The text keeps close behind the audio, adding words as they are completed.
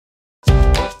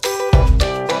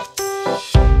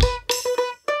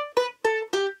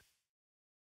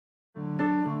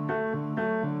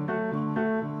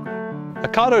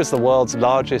Ocado is the world's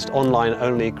largest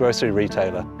online-only grocery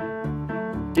retailer.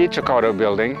 Each Ocado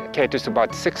building caters to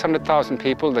about 600,000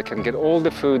 people that can get all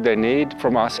the food they need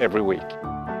from us every week.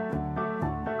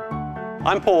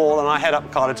 I'm Paul and I head up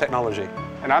Ocado Technology.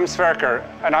 And I'm Sverker,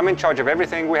 and I'm in charge of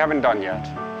everything we haven't done yet.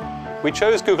 We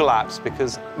chose Google Apps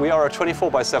because we are a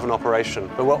 24/7 operation,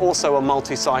 but we're also a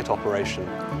multi-site operation.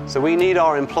 So we need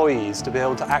our employees to be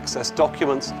able to access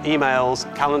documents,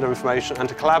 emails, calendar information, and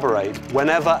to collaborate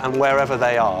whenever and wherever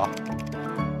they are.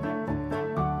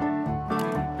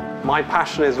 My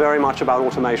passion is very much about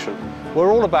automation.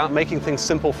 We're all about making things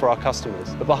simple for our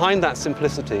customers, but behind that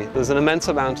simplicity, there's an immense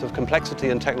amount of complexity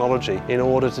and technology in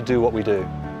order to do what we do.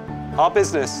 Our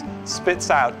business spits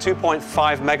out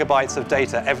 2.5 megabytes of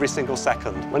data every single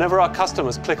second. Whenever our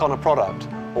customers click on a product,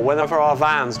 or whenever our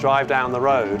vans drive down the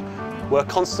road, we're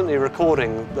constantly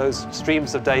recording those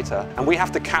streams of data, and we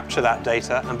have to capture that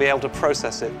data and be able to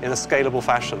process it in a scalable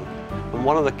fashion. And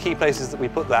one of the key places that we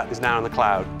put that is now in the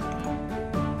cloud.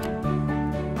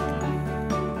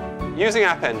 Using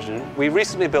App Engine, we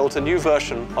recently built a new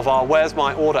version of our Where's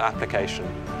My Order application.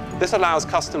 This allows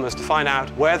customers to find out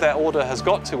where their order has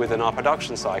got to within our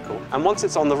production cycle, and once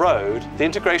it's on the road, the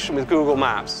integration with Google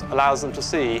Maps allows them to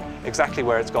see exactly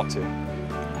where it's got to.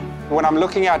 When I'm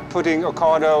looking at putting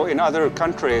Ocado in other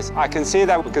countries, I can see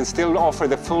that we can still offer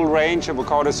the full range of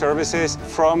Ocado services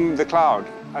from the cloud,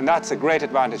 and that's a great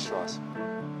advantage to us.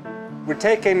 We're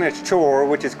taking a chore,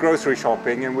 which is grocery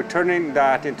shopping, and we're turning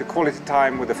that into quality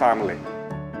time with the family.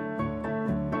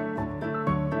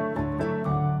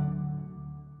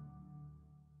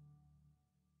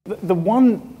 The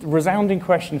one resounding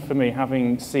question for me,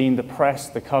 having seen the press,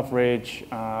 the coverage,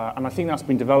 and I think that's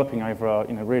been developing over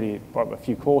really a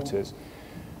few quarters,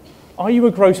 are you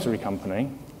a grocery company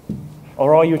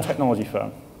or are you a technology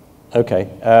firm? Okay.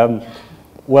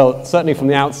 Well, certainly from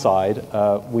the outside,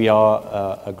 we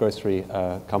are a grocery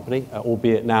company,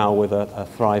 albeit now with a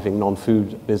thriving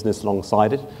non-food business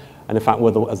alongside it. And in fact,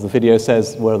 as the video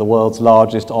says, we're the world's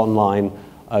largest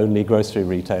online-only grocery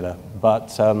retailer.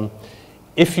 But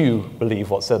if you believe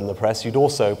what's said in the press, you'd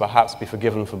also perhaps be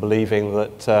forgiven for believing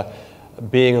that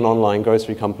being an online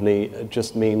grocery company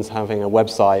just means having a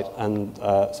website and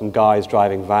some guys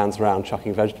driving vans around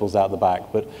chucking vegetables out the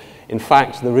back. But in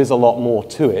fact, there is a lot more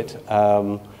to it.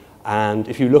 And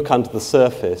if you look under the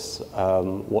surface,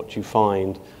 what you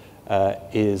find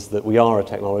is that we are a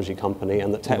technology company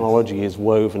and that technology is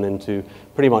woven into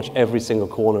pretty much every single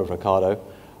corner of Ocado.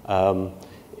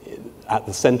 At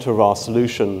the center of our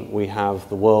solution, we have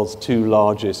the world's two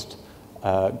largest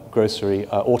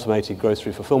automated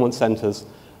grocery fulfillment centers.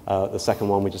 The second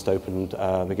one we just opened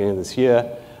beginning of this year.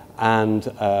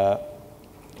 And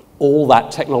all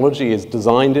that technology is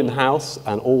designed in-house,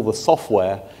 and all the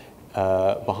software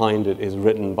behind it is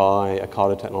written by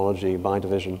Ocado Technology, my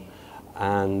division.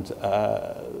 And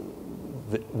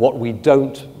what we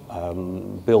don't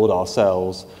build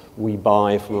ourselves, we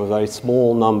buy from a very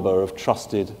small number of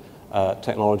trusted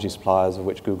technology suppliers, of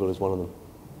which Google is one of them.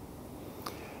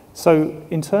 So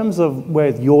in terms of where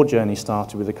your journey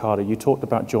started with Ocado, you talked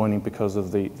about joining because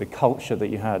of the culture that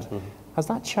you had. Mm-hmm. Has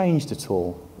that changed at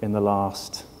all in the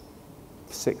last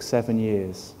 6-7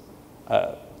 years?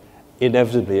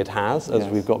 Inevitably it has, as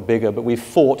we've got bigger, but we've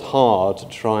fought hard to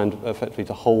try and effectively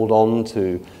to hold on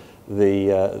to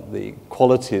the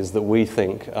qualities that we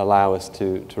think allow us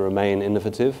to remain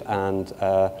innovative, and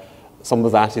some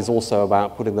of that is also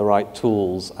about putting the right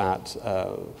tools at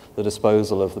the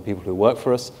disposal of the people who work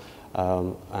for us,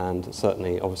 and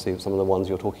certainly, obviously, some of the ones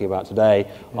you're talking about today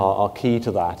are key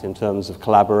to that in terms of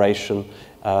collaboration.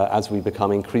 As we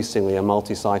become increasingly a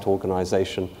multi-site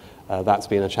organization, that's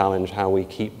been a challenge, how we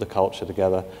keep the culture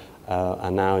together.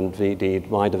 And now,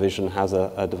 indeed, my division has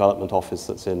a development office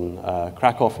that's in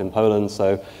Clarke in Poland,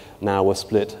 so now we're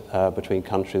split between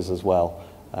countries as well.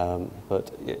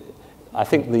 But I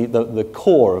think the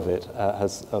core of it,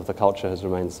 of the culture, has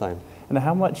remained the same. And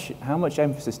how much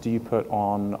emphasis do you put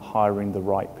on hiring the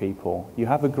right people? You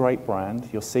have a great brand.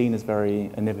 You're seen as very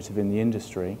innovative in the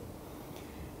industry.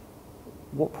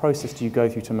 What process do you go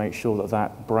through to make sure that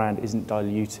that brand isn't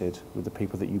diluted with the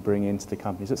people that you bring into the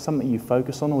company? Is it something you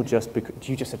focus on, or do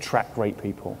you just attract great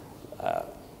people?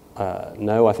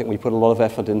 No, I think we put a lot of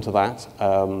effort into that.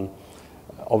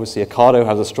 Obviously, Ocado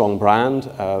has a strong brand.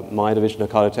 My division,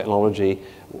 Ocado Technology,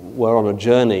 we're on a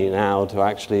journey now to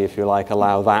actually, if you like,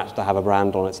 allow that to have a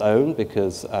brand on its own,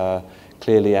 because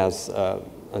clearly, as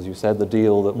you said, the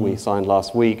deal that we signed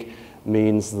last week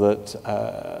means that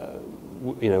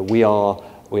we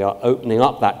are opening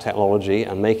up that technology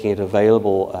and making it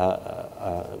available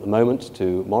at the moment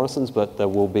to Morrisons, but there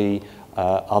will be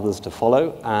others to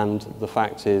follow. And the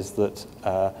fact is that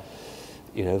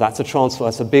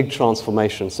that's a big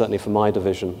transformation, certainly for my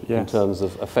division, in terms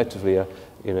of effectively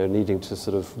needing to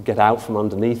sort of get out from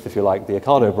underneath, if you like, the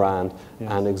Ocado brand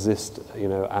and exist,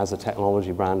 as a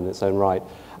technology brand in its own right.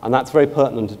 And that's very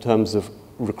pertinent in terms of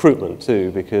recruitment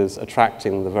too, because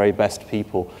attracting the very best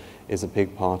people is a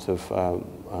big part of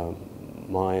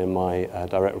my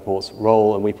direct reports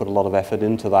role, and we put a lot of effort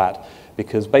into that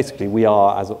because basically we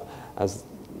are, as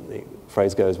the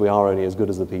phrase goes, we are only as good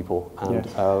as the people, and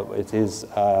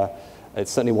it's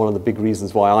certainly one of the big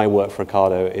reasons why I work for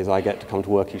Ocado is I get to come to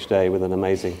work each day with an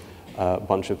amazing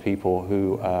bunch of people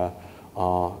who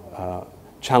are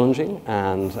challenging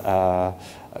and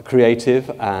creative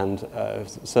and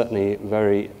certainly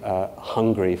very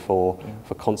hungry for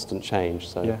constant change.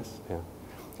 So,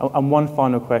 And one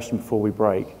final question before we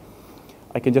break.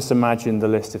 I can just imagine the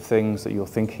list of things that you're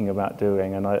thinking about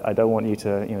doing, and I don't want you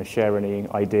to share any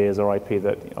ideas or IP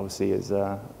that obviously is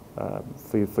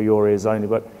for your ears only,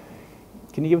 but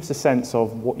can you give us a sense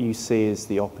of what you see as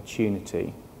the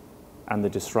opportunity and the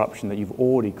disruption that you've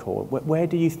already caused? Where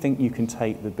do you think you can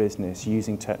take the business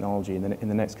using technology in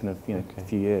the next kind of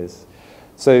few years?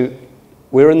 So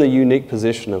we're in the unique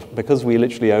position of, because we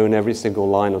literally own every single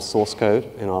line of source code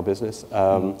in our business,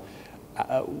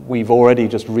 we've already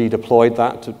just redeployed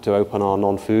that to open our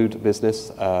non-food business.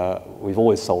 We've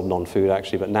always sold non-food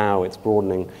actually, but now it's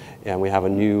broadening, and we have a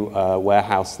new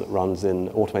warehouse that runs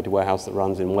automated warehouse that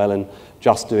runs in Welland,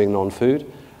 just doing non-food,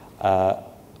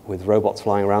 with robots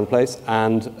flying around the place.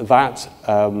 And that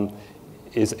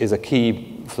is a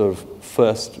key sort of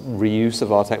first reuse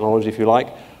of our technology, if you like.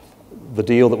 The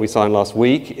deal that we signed last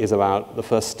week is about the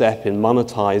first step in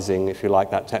monetizing, if you like,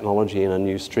 that technology in a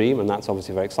new stream, and that's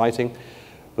obviously very exciting.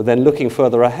 But then looking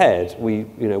further ahead, we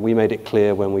made it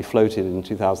clear when we floated in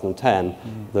 2010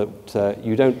 that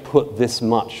you don't put this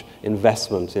much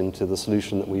investment into the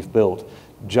solution that we've built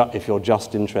if you're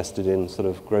just interested in sort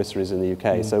of groceries in the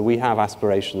UK. So we have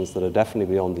aspirations that are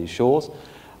definitely beyond these shores,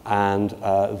 and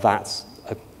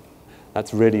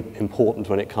that's really important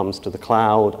when it comes to the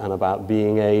cloud and about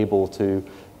being able to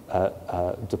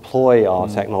deploy our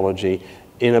technology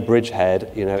in a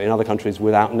bridgehead, in other countries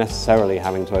without necessarily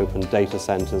having to open data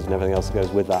centers and everything else that goes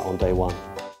with that on day one.